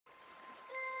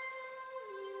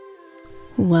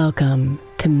Welcome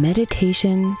to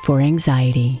Meditation for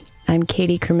Anxiety. I'm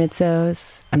Katie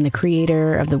Kremitzos. I'm the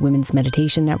creator of the Women's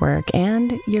Meditation Network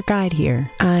and your guide here.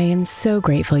 I am so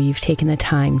grateful you've taken the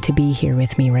time to be here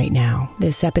with me right now.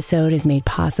 This episode is made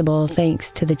possible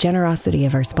thanks to the generosity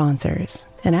of our sponsors.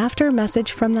 And after a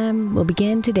message from them, we'll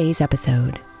begin today's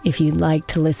episode. If you'd like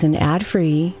to listen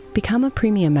ad-free, become a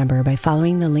premium member by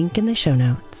following the link in the show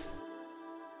notes.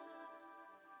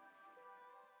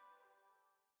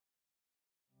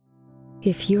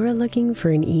 If you're looking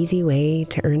for an easy way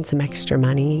to earn some extra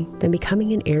money, then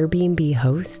becoming an Airbnb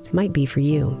host might be for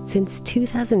you. Since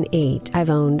 2008, I've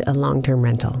owned a long-term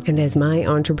rental. And as my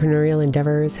entrepreneurial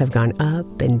endeavors have gone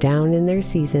up and down in their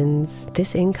seasons,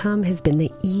 this income has been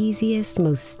the easiest,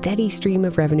 most steady stream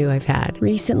of revenue I've had.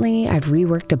 Recently, I've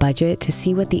reworked a budget to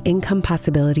see what the income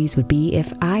possibilities would be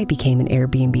if I became an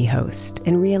Airbnb host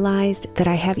and realized that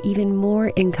I have even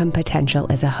more income potential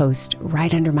as a host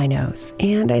right under my nose.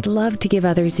 And I'd love to give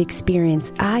others the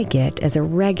experience I get as a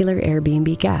regular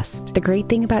Airbnb guest. The great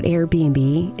thing about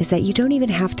Airbnb is that you don't even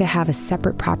have to have a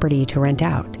separate property to rent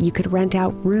out. You could rent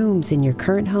out rooms in your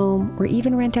current home or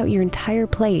even rent out your entire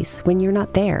place when you're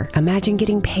not there. Imagine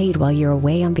getting paid while you're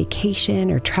away on vacation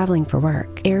or traveling for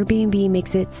work. Airbnb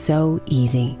makes it so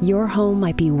easy. Your home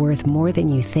might be worth more than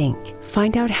you think.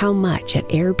 Find out how much at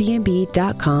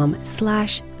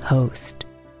airbnb.com/host.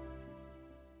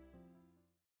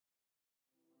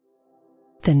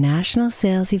 The national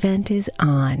sales event is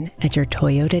on at your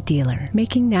Toyota dealer,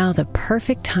 making now the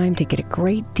perfect time to get a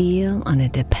great deal on a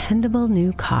dependable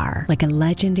new car, like a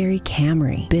legendary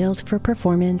Camry, built for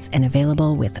performance and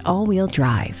available with all-wheel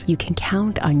drive. You can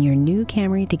count on your new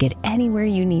Camry to get anywhere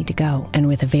you need to go. And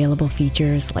with available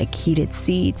features like heated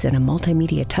seats and a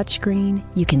multimedia touchscreen,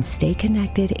 you can stay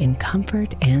connected in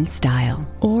comfort and style.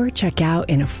 Or check out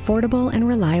an affordable and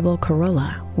reliable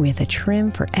Corolla with a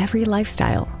trim for every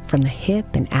lifestyle, from the hip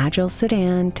and agile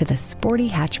sedan to the sporty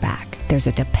hatchback. There's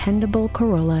a dependable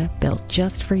Corolla built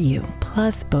just for you.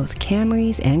 Plus, both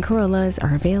Camrys and Corollas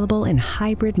are available in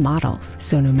hybrid models.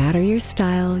 So no matter your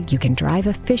style, you can drive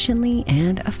efficiently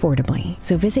and affordably.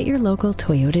 So visit your local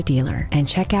Toyota dealer and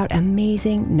check out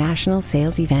amazing national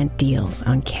sales event deals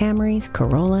on Camrys,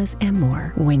 Corollas, and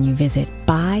more when you visit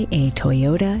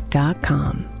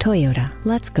buyatoyota.com. Toyota,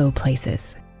 let's go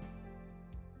places.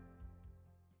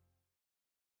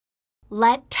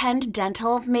 Let Tend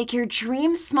Dental make your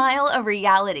dream smile a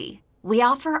reality. We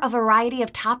offer a variety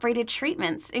of top-rated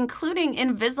treatments, including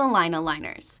Invisalign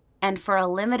aligners. And for a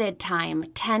limited time,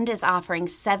 Tend is offering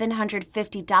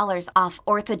 $750 off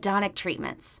orthodontic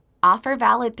treatments. Offer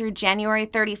valid through January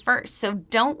 31st, so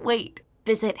don't wait.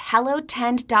 Visit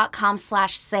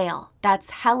hellotend.com/sale.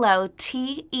 That's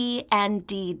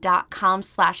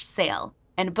hellotend.com/sale.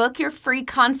 And book your free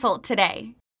consult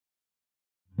today.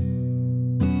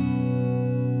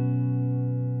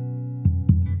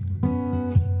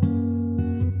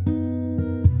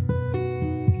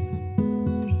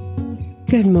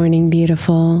 Good morning,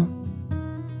 beautiful.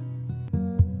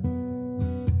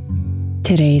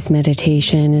 Today's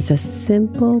meditation is a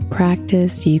simple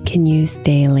practice you can use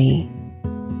daily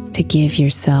to give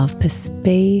yourself the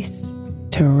space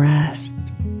to rest.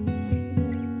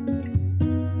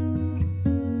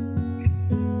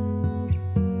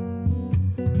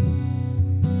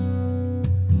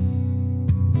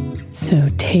 So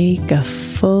take a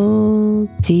full,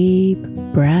 deep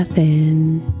breath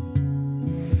in,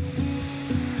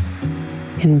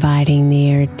 inviting the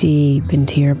air deep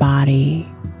into your body,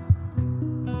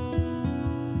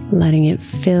 letting it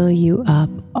fill you up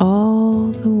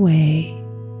all the way,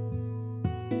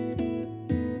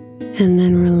 and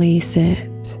then release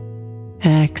it,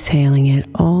 exhaling it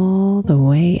all the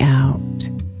way out,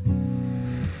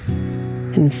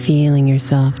 and feeling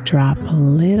yourself drop a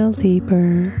little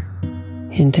deeper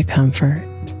into comfort.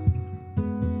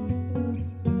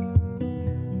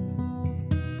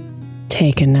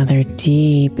 Take another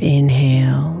deep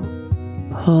inhale,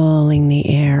 pulling the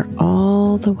air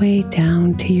all the way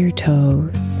down to your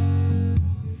toes.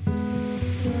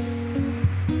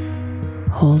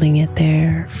 Holding it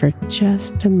there for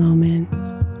just a moment.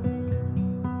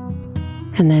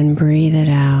 And then breathe it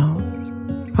out,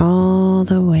 all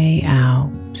the way out.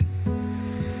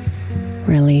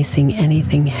 Releasing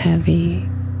anything heavy,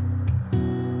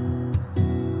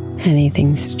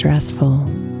 anything stressful,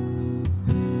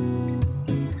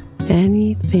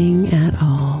 anything at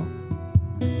all.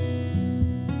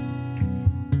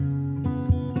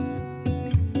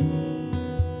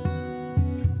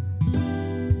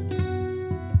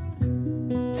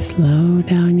 Slow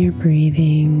down your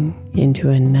breathing into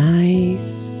a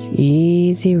nice,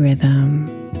 easy rhythm.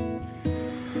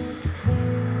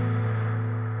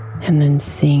 and then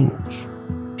sink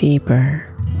deeper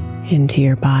into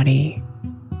your body,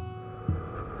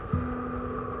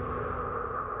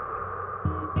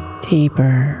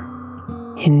 deeper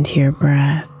into your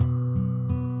breath,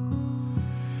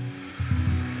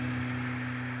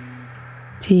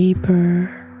 deeper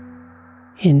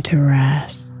into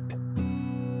rest.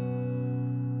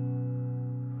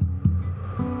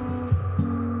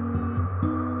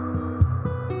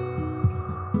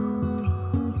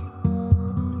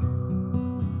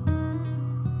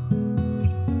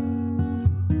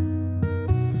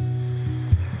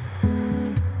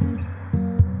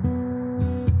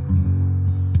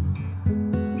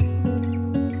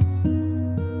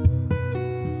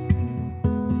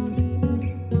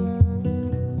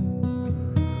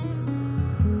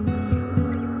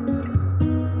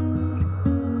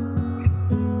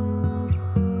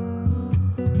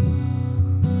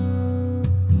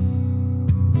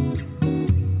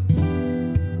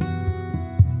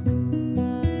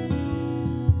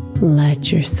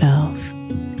 Let yourself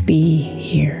be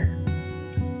here,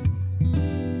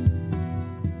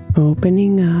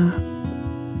 opening up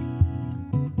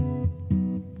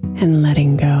and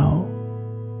letting go.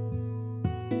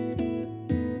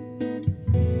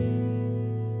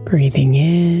 Breathing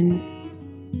in,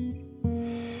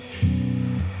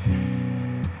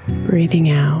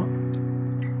 breathing out.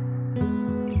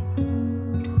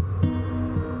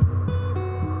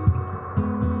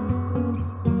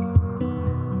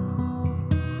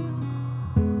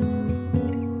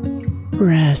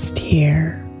 Rest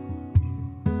here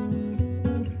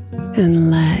and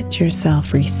let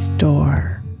yourself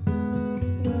restore,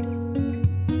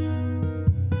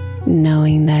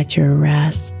 knowing that your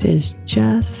rest is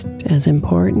just as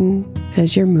important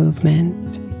as your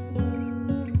movement,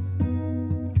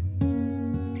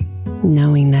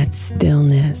 knowing that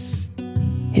stillness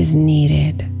is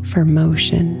needed for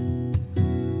motion,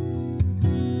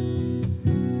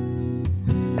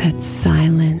 that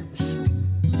silence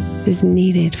is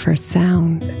needed for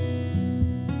sound.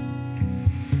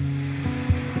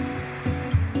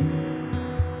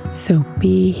 So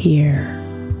be here,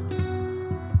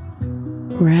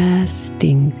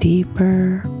 resting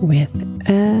deeper with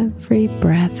every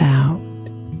breath out.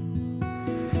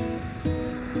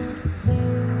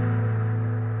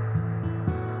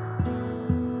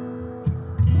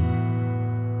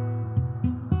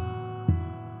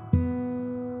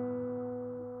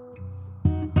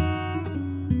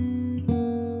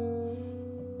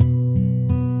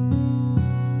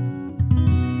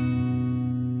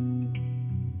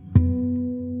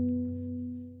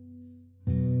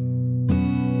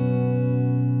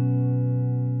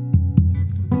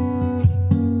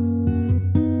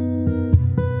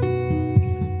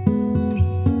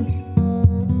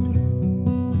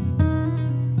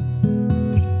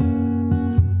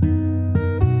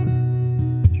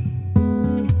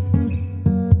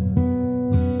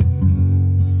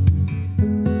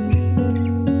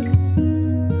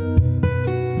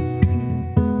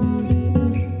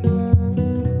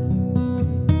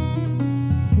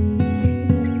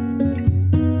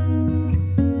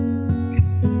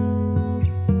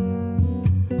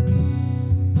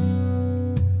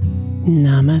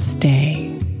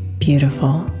 Namaste,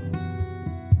 beautiful.